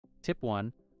Tip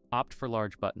 1. Opt for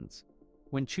large buttons.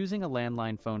 When choosing a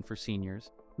landline phone for seniors,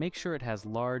 make sure it has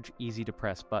large,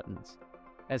 easy-to-press buttons.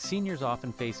 As seniors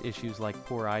often face issues like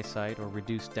poor eyesight or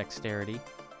reduced dexterity,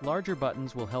 larger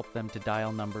buttons will help them to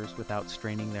dial numbers without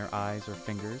straining their eyes or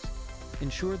fingers.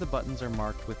 Ensure the buttons are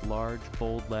marked with large,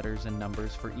 bold letters and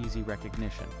numbers for easy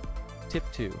recognition. Tip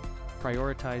 2.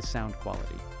 Prioritize sound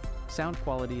quality. Sound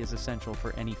quality is essential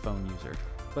for any phone user,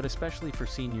 but especially for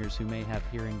seniors who may have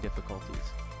hearing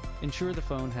difficulties. Ensure the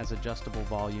phone has adjustable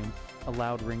volume, a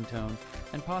loud ringtone,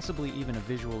 and possibly even a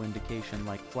visual indication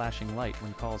like flashing light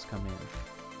when calls come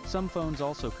in. Some phones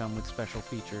also come with special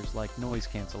features like noise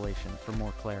cancellation for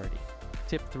more clarity.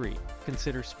 Tip 3.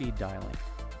 Consider speed dialing.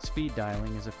 Speed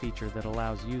dialing is a feature that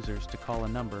allows users to call a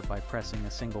number by pressing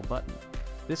a single button.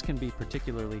 This can be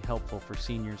particularly helpful for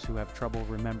seniors who have trouble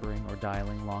remembering or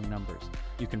dialing long numbers.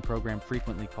 You can program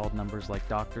frequently called numbers like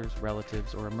doctors,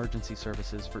 relatives, or emergency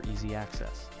services for easy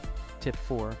access. Tip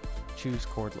 4. Choose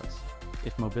cordless.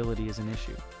 If mobility is an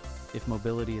issue. If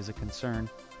mobility is a concern,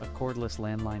 a cordless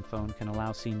landline phone can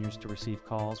allow seniors to receive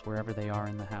calls wherever they are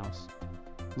in the house.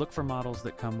 Look for models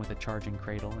that come with a charging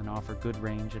cradle and offer good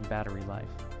range and battery life.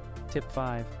 Tip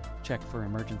 5. Check for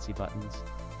emergency buttons.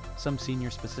 Some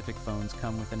senior-specific phones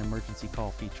come with an emergency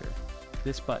call feature.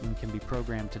 This button can be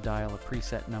programmed to dial a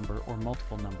preset number or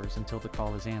multiple numbers until the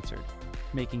call is answered,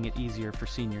 making it easier for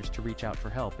seniors to reach out for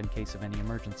help in case of any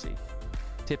emergency.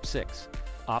 Tip 6.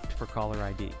 Opt for caller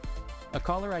ID. A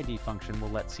caller ID function will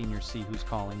let seniors see who's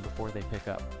calling before they pick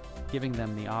up, giving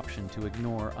them the option to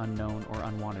ignore unknown or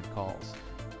unwanted calls.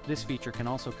 This feature can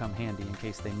also come handy in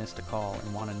case they missed a call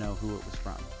and want to know who it was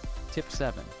from. Tip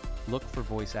 7. Look for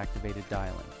voice-activated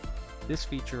dialing. This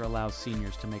feature allows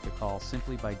seniors to make a call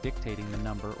simply by dictating the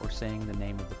number or saying the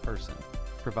name of the person,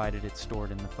 provided it's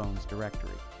stored in the phone's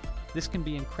directory. This can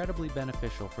be incredibly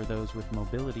beneficial for those with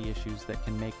mobility issues that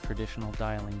can make traditional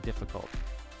dialing difficult.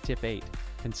 Tip 8.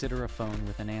 Consider a phone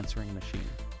with an answering machine.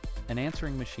 An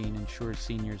answering machine ensures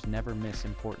seniors never miss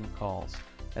important calls,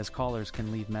 as callers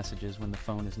can leave messages when the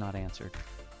phone is not answered.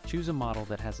 Choose a model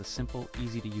that has a simple,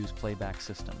 easy-to-use playback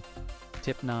system.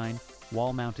 Tip 9.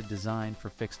 Wall-mounted design for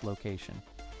fixed location.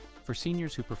 For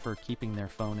seniors who prefer keeping their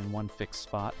phone in one fixed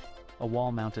spot, a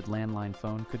wall-mounted landline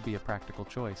phone could be a practical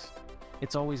choice.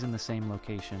 It's always in the same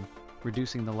location,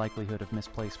 reducing the likelihood of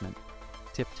misplacement.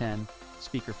 Tip 10.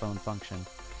 Speakerphone function.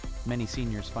 Many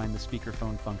seniors find the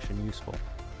speakerphone function useful.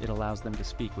 It allows them to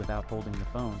speak without holding the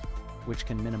phone, which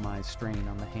can minimize strain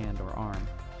on the hand or arm,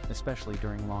 especially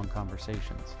during long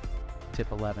conversations.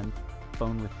 Tip 11.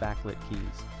 Phone with backlit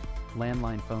keys.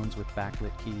 Landline phones with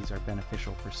backlit keys are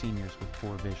beneficial for seniors with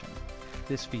poor vision.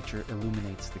 This feature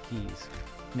illuminates the keys,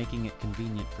 making it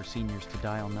convenient for seniors to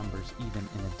dial numbers even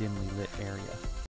in a dimly lit area.